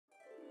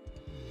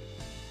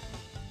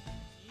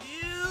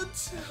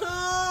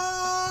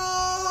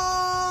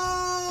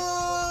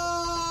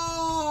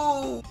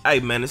Hey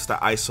man, it's the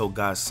ISO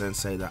God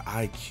Sensei, the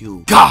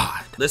IQ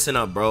God. Listen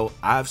up, bro.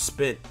 I've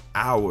spent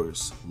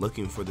hours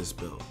looking for this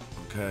build,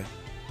 okay?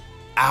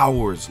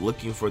 Hours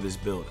looking for this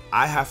build.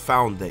 I have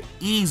found the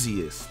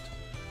easiest,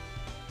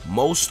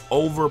 most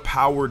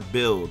overpowered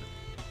build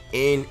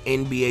in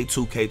NBA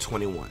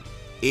 2K21.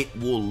 It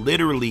will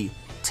literally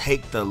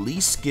take the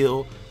least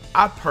skill.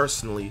 I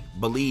personally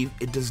believe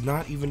it does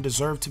not even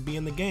deserve to be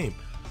in the game.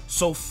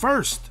 So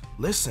first,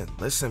 listen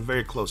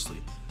very closely.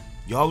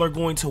 Y'all are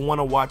going to want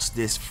to watch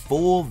this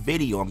full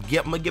video. I'm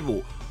gonna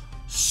give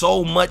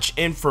so much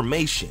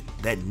information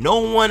that no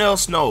one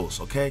else knows,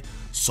 okay?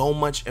 So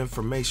much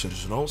information,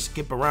 so don't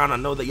skip around. I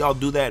know that y'all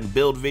do that in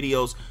build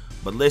videos,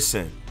 but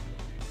listen,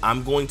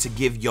 I'm going to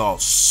give y'all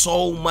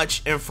so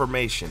much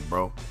information,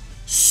 bro.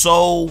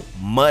 So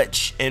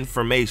much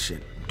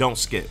information. Don't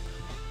skip.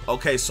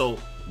 Okay, so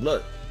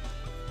look,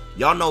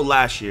 y'all know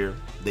last year,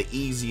 the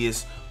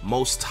easiest,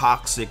 most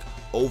toxic,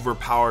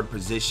 overpowered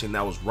position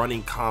that was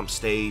running comp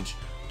stage,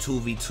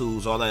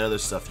 2v2s, all that other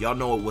stuff. Y'all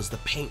know it was the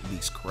paint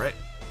beast, correct?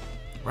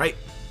 Right?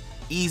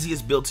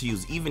 Easiest build to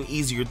use, even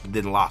easier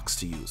than locks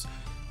to use.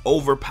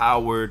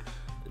 Overpowered,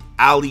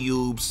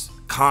 alley-oops,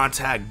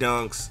 contact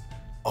dunks,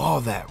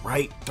 all that,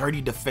 right?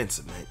 30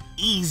 defensive, man.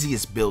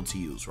 Easiest build to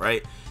use,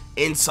 right?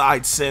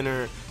 Inside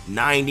center,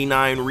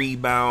 99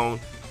 rebound,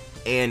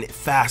 and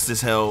fast as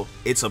hell.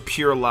 It's a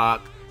pure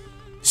lock.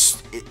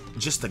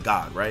 Just a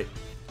god, right?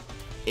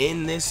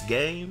 In this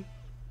game,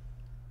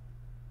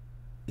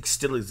 it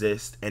still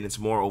exists and it's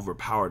more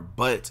overpowered,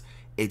 but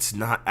it's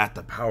not at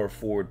the power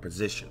forward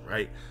position,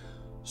 right?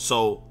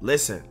 So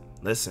listen,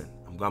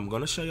 I'm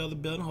gonna show y'all the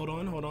build. Hold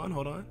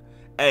on.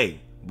 Hey,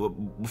 but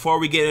before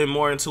we get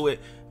more into it,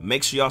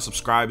 make sure y'all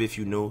subscribe if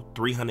you new.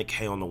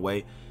 300K on the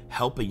way.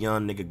 Help a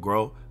young nigga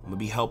grow. I'm gonna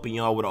be helping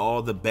y'all with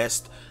all the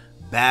best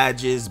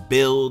badges,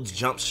 builds,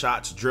 jump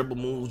shots, dribble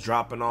moves,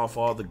 dropping off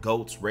all the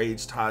goats,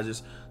 rage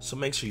tages. So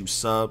make sure you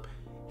sub,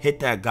 hit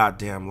that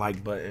goddamn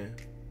like button,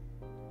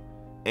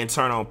 and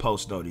turn on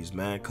post notices,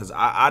 man, because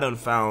I done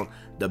found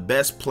the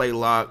best play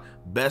lock,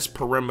 best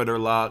perimeter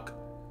lock,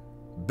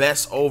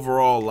 best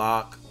overall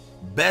lock,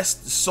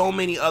 best so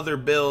many other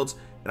builds,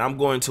 and I'm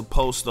going to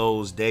post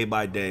those day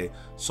by day.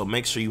 So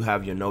make sure you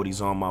have your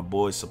noties on, my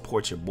boy.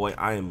 Support your boy.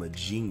 I am a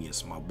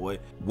genius, my boy.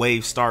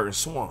 Wave, start, and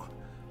swan.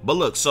 But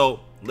look,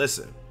 so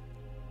listen,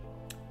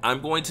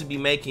 I'm going to be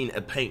making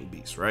a paint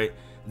beast, right?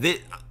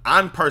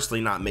 I'm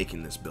personally not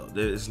making this build.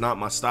 It's not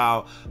my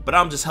style, but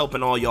I'm just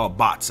helping all y'all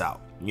bots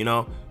out. You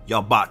know,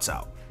 y'all bots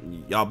out.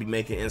 Y'all be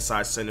making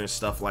inside center and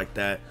stuff like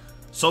that.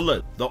 So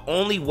look, the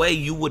only way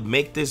you would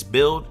make this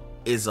build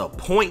is a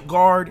point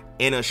guard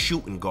and a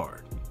shooting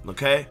guard,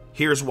 okay?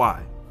 Here's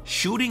why.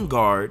 Shooting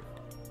guard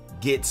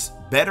gets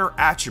better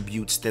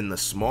attributes than the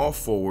small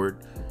forward,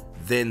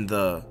 than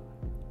the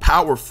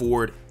power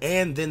forward,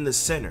 and then the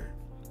center,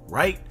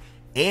 right?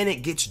 And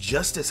it gets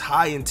just as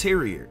high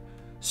interior.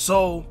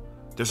 So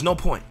there's no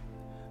point.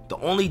 The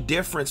only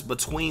difference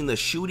between the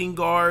shooting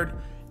guard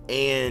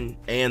and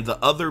the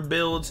other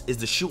builds is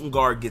the shooting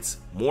guard gets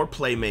more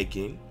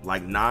playmaking,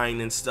 like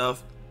 9 and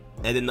stuff,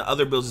 and then the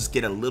other builds just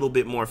get a little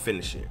bit more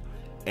finishing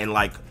and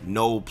like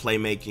no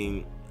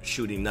playmaking,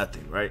 shooting,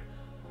 nothing, right?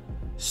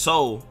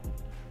 So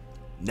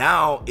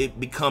now it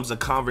becomes a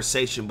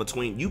conversation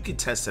between, you can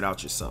test it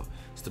out yourself.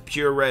 It's the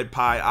pure red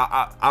pie.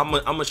 I'm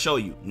gonna show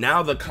you.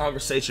 Now the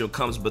conversation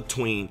comes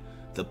between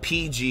the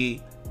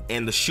PG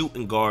and the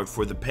shooting guard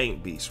for the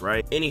paint beast,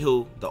 right?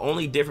 Anywho, the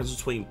only difference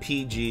between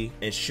PG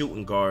and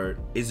shooting guard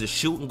is the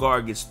shooting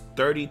guard gets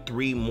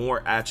 33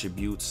 more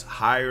attributes,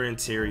 higher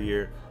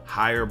interior,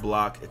 higher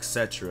block,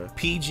 etc.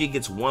 PG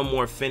gets 1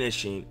 more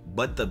finishing,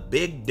 but the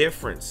big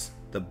difference,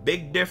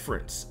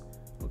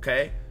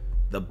 okay?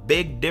 The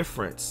big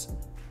difference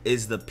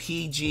is the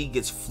PG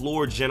gets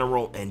floor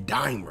general and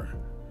dimer.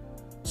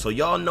 So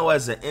y'all know,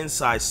 as an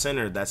inside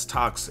center, that's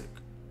toxic.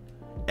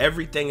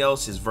 Everything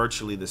else is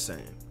virtually the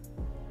same.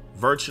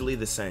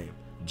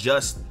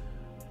 Just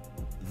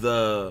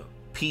the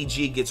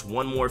PG gets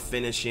 1 more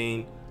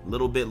finishing, a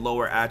little bit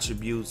lower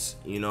attributes,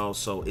 you know,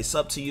 so it's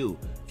up to you.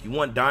 If you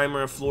want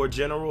dimer and floor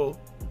general,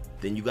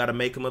 then you got to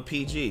make them a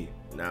PG.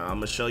 Now I'm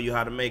gonna show you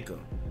how to make them.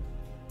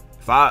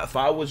 If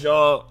I was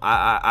y'all,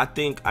 I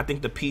think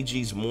the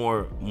PG's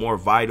more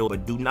vital,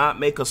 but do not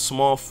make a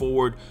small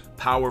forward,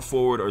 power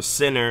forward, or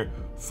center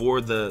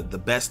for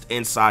the best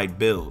inside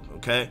build,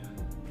 okay?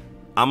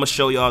 I'm gonna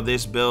show y'all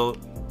this build.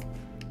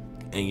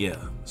 And yeah,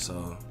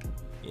 so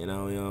you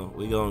know,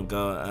 we gonna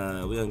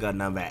go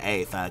number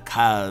 8 for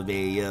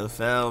Kobe, you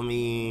feel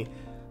me?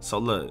 So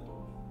look,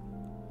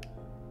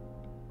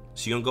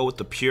 so you're gonna go with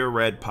the pure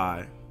red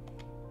pie,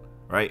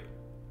 right?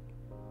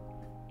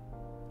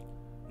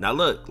 Now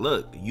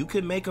look, you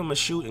can make him a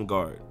shooting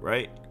guard,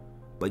 right?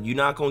 But you're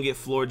not gonna get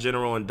floor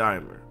general and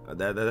dimer.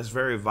 That's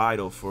very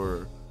vital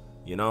for,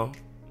 you know,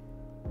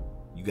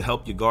 you can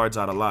help your guards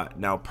out a lot.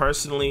 Now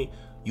personally,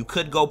 you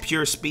could go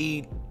pure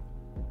speed,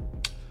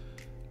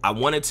 I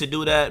wanted to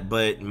do that,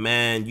 but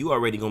man, you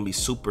already gonna be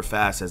super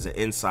fast as an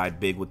inside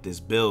big with this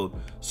build.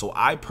 So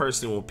I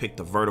personally will pick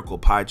the vertical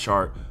pie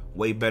chart.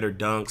 Way better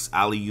dunks,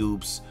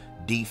 alley-oops,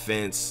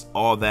 defense,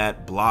 all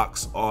that,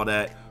 blocks, all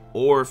that.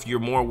 Or if you're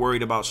more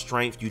worried about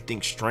strength, you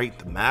think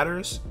strength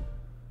matters,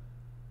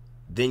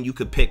 then you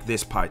could pick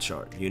this pie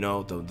chart, you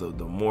know,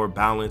 the more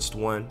balanced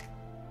one.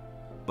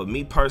 But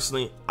me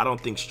personally, I don't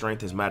think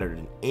strength has mattered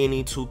in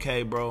any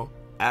 2K, bro,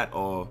 at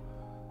all.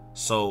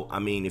 So, I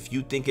mean, if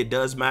you think it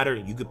does matter,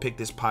 you could pick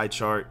this pie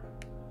chart.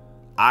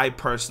 I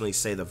personally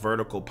say the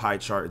vertical pie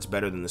chart is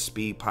better than the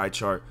speed pie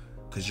chart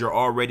because you're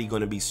already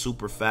going to be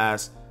super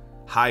fast.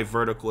 High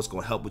vertical, it's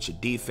going to help with your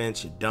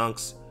defense, your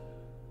dunks,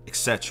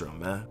 etc.,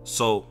 man.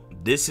 So,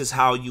 this is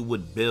how you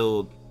would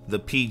build the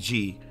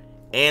PG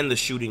and the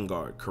shooting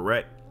guard,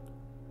 correct?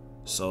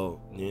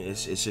 So,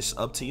 it's just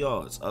up to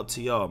y'all. It's up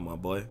to y'all, my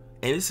boy.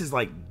 And this is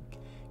like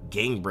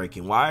game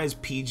breaking. Why is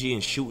PG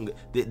and shooting?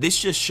 This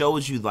just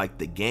shows you like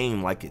the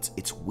game, like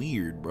it's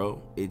weird,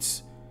 bro.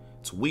 It's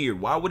weird.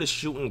 Why would a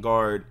shooting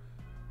guard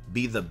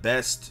be the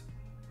best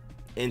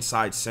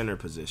inside center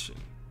position?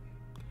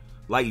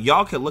 Like,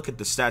 y'all can look at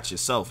the stats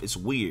yourself. It's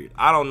weird.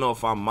 I don't know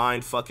if I'm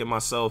mind fucking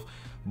myself,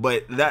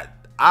 but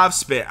that I've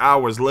spent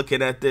hours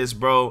looking at this,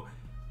 bro,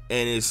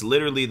 and it's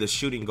literally the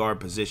shooting guard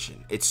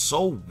position. It's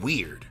so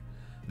weird.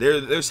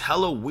 There's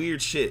hella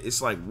weird shit.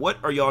 It's like, what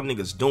are y'all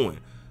niggas doing?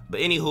 But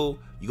anywho,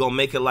 you gonna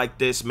make it like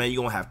this, man. You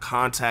gonna have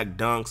contact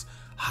dunks,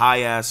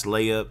 high ass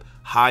layup,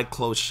 high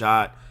close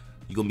shot.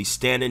 You gonna be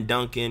standing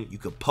dunking. You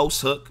could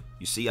post hook.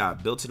 You see, I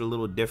built it a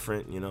little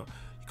different, you know.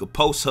 You could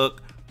post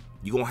hook.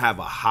 You gonna have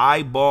a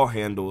high ball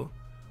handle.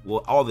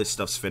 Well, all this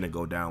stuff's finna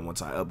go down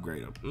once I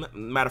upgrade them.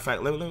 Matter of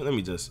fact, let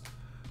me just.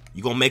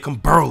 You gonna make them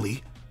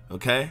burly,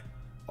 okay?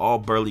 All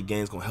burly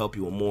games gonna help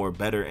you with more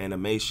better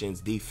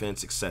animations,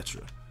 defense,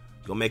 etc.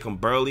 You gonna make him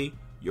burly.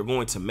 You're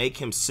going to make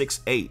him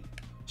 6'8".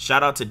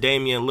 Shout out to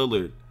Damian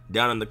Lillard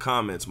down in the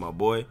comments, my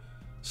boy.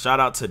 Shout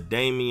out to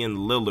Damian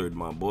Lillard,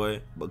 my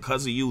boy.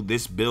 Because of you,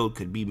 this build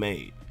could be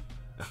made.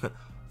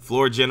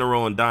 Floor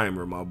general and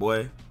dimer, my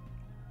boy.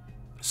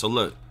 So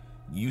look,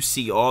 you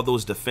see all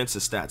those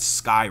defensive stats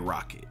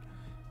skyrocket.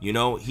 You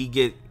know, he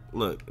get,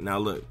 look, now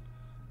look.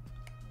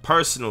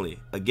 Personally,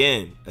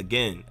 again,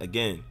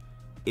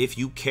 if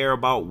you care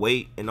about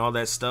weight and all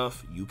that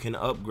stuff, you can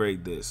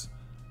upgrade this.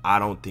 I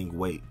don't think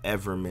weight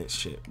ever meant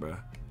shit, bro.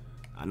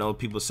 I know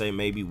people say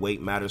maybe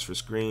weight matters for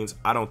screens.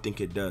 I don't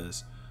think it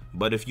does.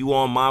 But if you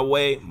on my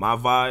way, my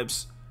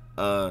vibes,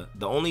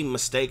 the only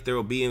mistake there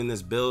will be in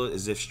this build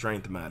is if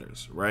strength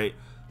matters, right?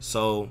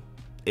 So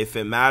if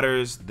it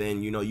matters,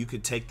 then, you know, you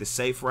could take the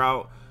safe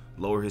route,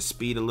 lower his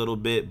speed a little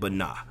bit, but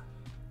nah.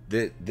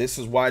 This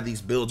is why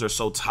these builds are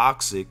so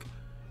toxic,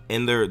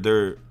 and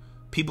they're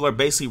people are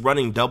basically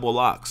running double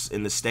locks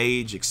in the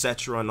stage,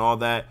 etc., and all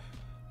that.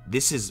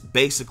 This is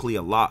basically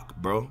a lock,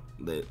 bro.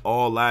 That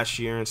all last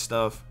year and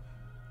stuff.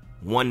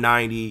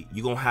 190,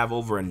 you're gonna have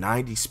over a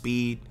 90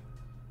 speed.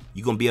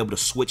 You're gonna be able to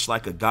switch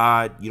like a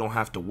god. You don't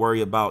have to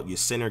worry about your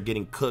center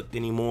getting cooked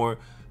anymore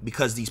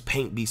because these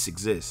paint beasts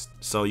exist.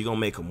 So you're gonna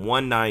make them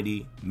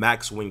 190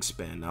 max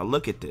wingspan. Now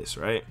look at this,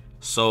 right?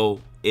 So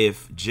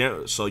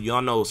so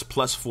y'all know it's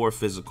 +4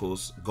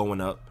 physicals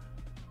going up,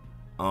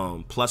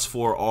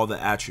 +4 all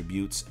the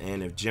attributes,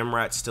 and if Gym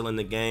Rat's still in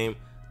the game,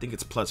 I think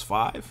it's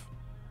 +5.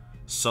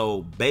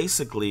 So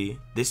basically,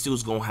 this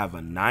dude's gonna have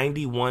a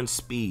 91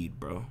 speed,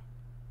 bro.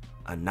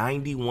 A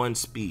 91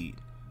 speed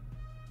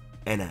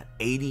and an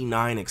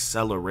 89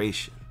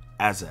 acceleration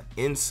as an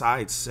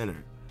inside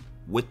center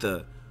with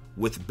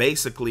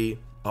basically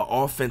an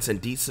offense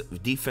and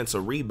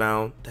defensive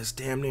rebound that's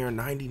damn near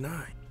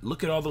 99.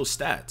 Look at all those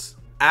stats.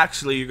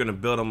 Actually, you're gonna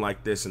build them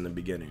like this in the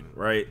beginning,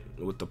 right?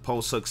 With the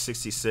post hook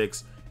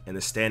 66 and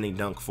the standing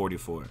dunk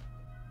 44.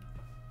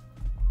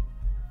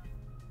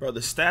 Bro,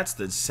 the stats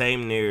the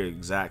same, near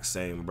exact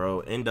same,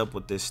 bro. End up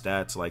with this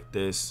stats like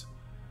this.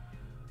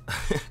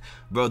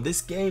 Bro,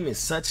 this game is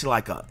such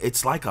like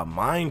it's like a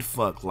mind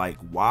fuck. Like,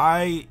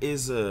 why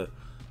is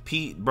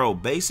bro,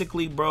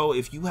 basically, bro,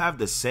 if you have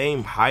the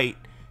same height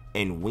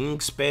and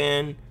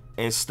wingspan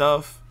and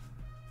stuff,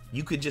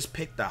 you could just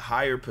pick the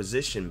higher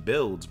position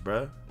builds,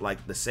 bro.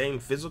 Like the same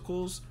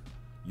physicals,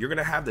 you're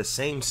gonna have the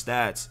same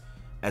stats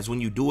as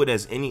when you do it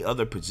as any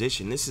other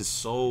position. This is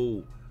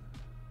so,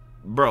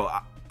 bro,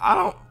 I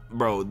don't,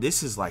 bro,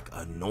 this is like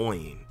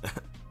annoying.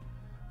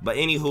 But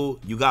anywho,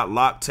 you got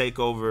lock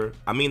takeover.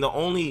 I mean, the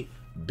only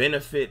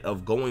benefit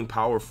of going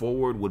power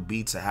forward would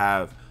be to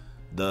have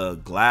the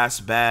glass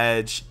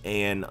badge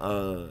and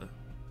the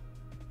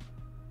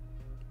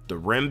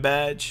rim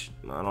badge.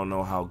 I don't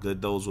know how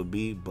good those would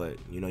be, but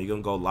you know, you're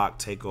gonna go lock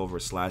takeover,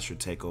 slasher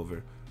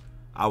takeover.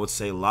 I would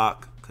say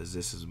lock because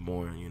this is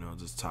more, you know,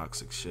 just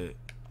toxic shit.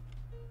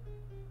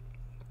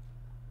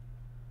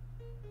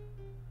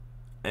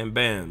 And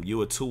bam,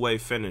 you a two-way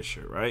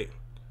finisher, right?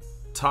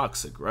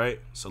 Toxic, right?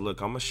 So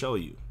look, I'm gonna show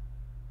you.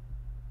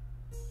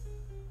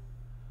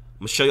 I'm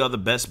gonna show y'all the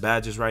best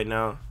badges right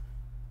now.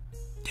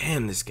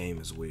 Damn, this game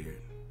is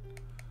weird.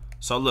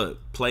 So look,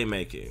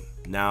 playmaking.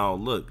 Now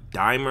look,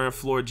 dimer and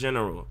floor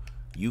general.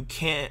 you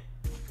can't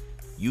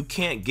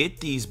get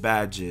these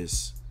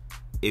badges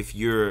if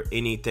you're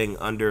anything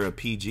under a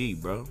PG,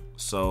 bro.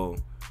 So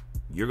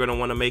you're gonna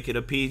want to make it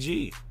a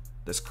PG.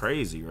 That's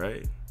crazy,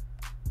 right?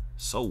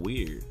 So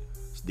weird.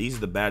 These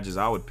are the badges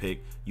I would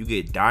pick. You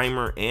get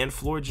Dimer and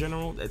Floor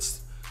General.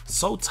 That's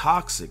so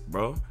toxic,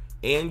 bro.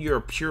 And you're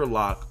a pure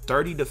lock,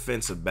 30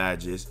 defensive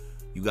badges.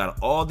 You got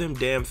all them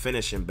damn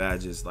finishing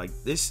badges. Like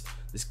this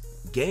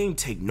game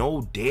take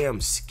no damn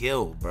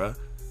skill, bro.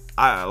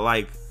 I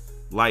like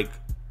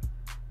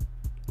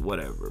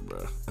whatever,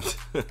 bro.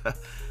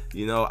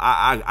 You know,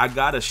 I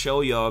gotta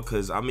show y'all,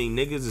 cause I mean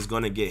niggas is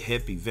gonna get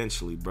hip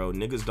eventually, bro.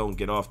 Niggas don't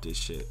get off this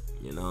shit.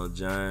 You know,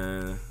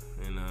 John,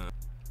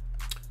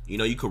 you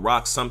know, you could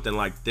rock something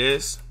like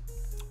this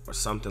or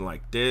something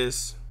like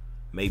this,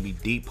 maybe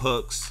deep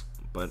hooks,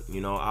 but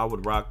you know, I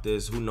would rock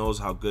this. Who knows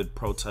how good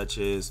Pro Touch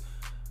is?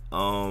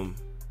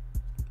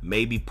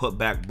 Maybe put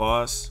back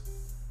boss,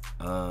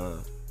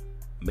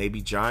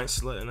 maybe giant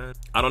slit.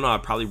 I don't know.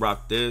 I'd probably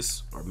rock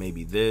this or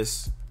maybe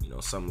this, you know,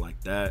 something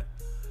like that.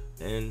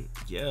 And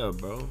yeah,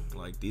 bro,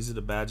 like these are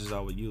the badges I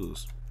would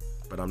use,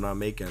 but I'm not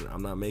making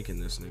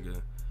this,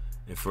 nigga.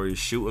 And for your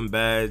shooting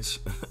badge,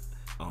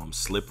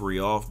 slippery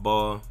off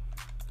ball,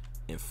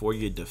 and for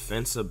your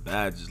defensive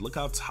badges, look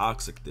how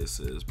toxic this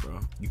is, bro.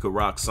 You could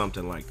rock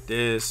something like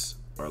this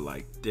or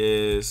like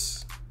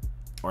this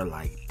or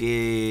like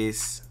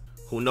this.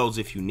 Who knows,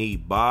 if you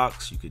need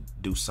box, you could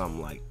do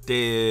something like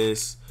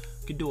this.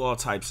 You could do all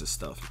types of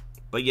stuff.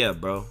 But yeah,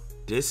 bro,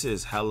 this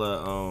is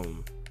hella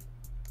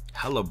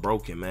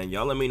broken, man.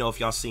 Y'all let me know if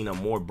y'all seen a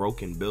more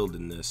broken build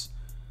than this.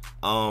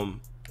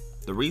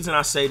 The reason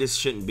I say this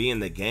shouldn't be in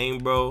the game,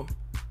 bro,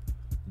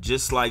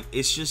 just like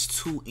it's just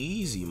too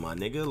easy, my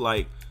nigga.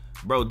 Like,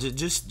 bro,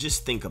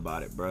 just think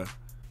about it,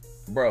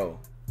 bro.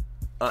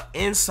 An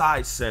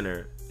inside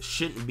center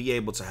shouldn't be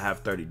able to have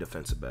 30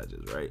 defensive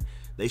badges, right?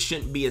 They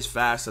shouldn't be as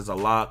fast as a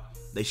lock.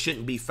 They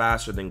shouldn't be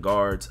faster than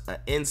guards. An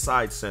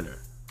inside center,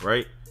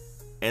 right?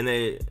 And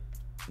then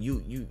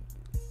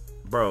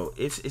bro,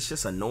 it's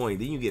just annoying.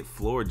 Then you get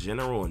Floor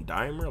General and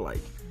Dimer. Like,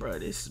 bro,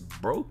 this is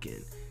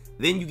broken.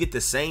 Then you get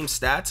the same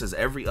stats as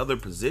every other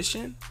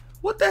position.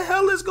 What the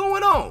hell is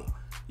going on?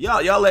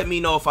 Y'all let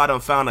me know if I done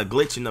found a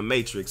glitch in the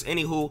Matrix.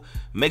 Anywho,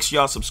 make sure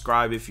y'all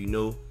subscribe if you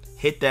new.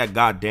 Hit that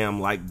goddamn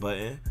like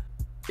button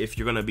if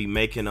you're gonna be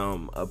making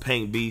a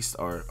Paint Beast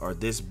or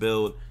this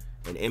build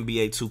in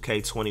NBA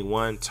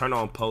 2K21. Turn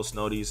on post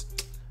notice.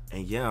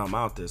 And yeah, I'm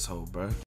out this hoe, bro.